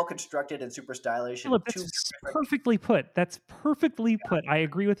very well constructed and super stylish. Look, that's perfectly put. That's perfectly put. I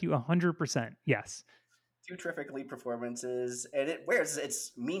agree with you 100%. Yes. Two terrific lead performances, and it wears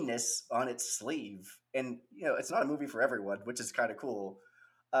its meanness on its sleeve. And, it's not a movie for everyone, which is kind of cool.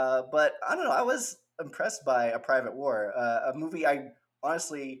 But I don't know. I was impressed by A Private War, a movie I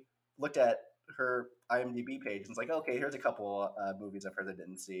honestly looked at her IMDb page and was like, okay, here's a couple movies I've heard I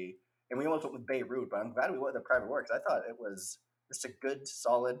didn't see. And we almost went with Beirut, but I'm glad we went with A Private War because I thought it was just a good,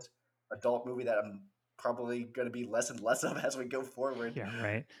 solid adult movie that I'm probably going to be less and less of as we go forward. Yeah,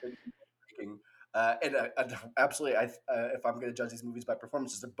 right. Absolutely, if I'm going to judge these movies by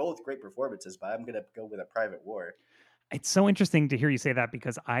performances, they're both great performances, but I'm going to go with A Private War. It's so interesting to hear you say that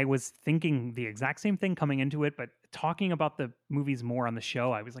because I was thinking the exact same thing coming into it, but talking about the movies more on the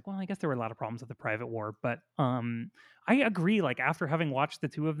show, I was like, well, I guess there were a lot of problems with The Private War, but I agree. Like after having watched the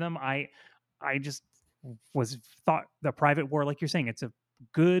two of them, I just thought The Private War, like you're saying, it's a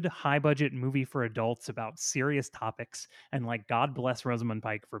good high budget movie for adults about serious topics, and like God bless Rosamund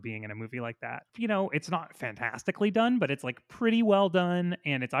Pike for being in a movie like that. It's not fantastically done, but it's like pretty well done,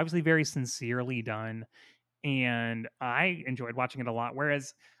 and it's obviously very sincerely done. And I enjoyed watching it a lot.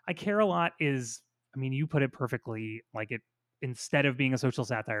 Whereas I Care a Lot is, I mean, you put it perfectly. Like it, instead of being a social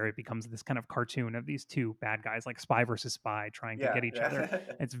satire, it becomes this kind of cartoon of these two bad guys, like spy versus spy, trying to get each other.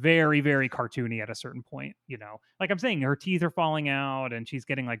 It's very, very cartoony at a certain point. Like I'm saying, her teeth are falling out, and she's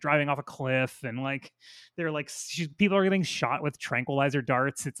getting like driving off a cliff, and like they're like people are getting shot with tranquilizer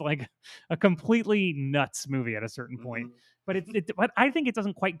darts. It's like a completely nuts movie at a certain point. But but I think it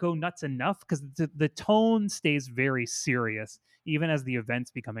doesn't quite go nuts enough because the tone stays very serious, even as the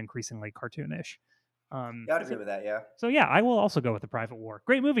events become increasingly cartoonish. Yeah, I'd agree with that, yeah. So yeah, I will also go with The Private War.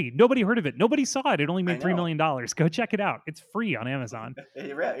 Great movie. Nobody heard of it. Nobody saw it. It only made $3 million. Go check it out. It's free on Amazon.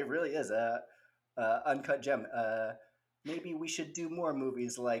 It really is a uncut gem. Maybe we should do more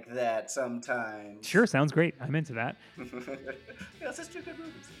movies like that sometimes. Sure, sounds great. I'm into that. Let's just do good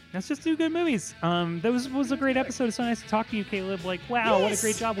movies. Let's just do good movies. That was a great episode. It's so nice to talk to you, Caleb. Like, wow, What a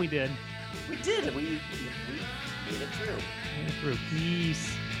great job we did. We did. We made it through. Made it through.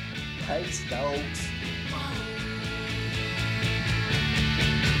 Peace. Peace, dogs.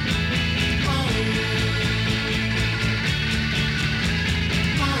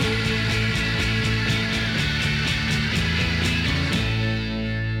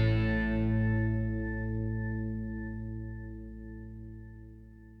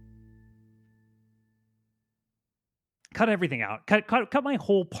 Cut everything out. Cut my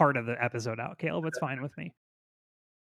whole part of the episode out, Caleb. It's fine with me.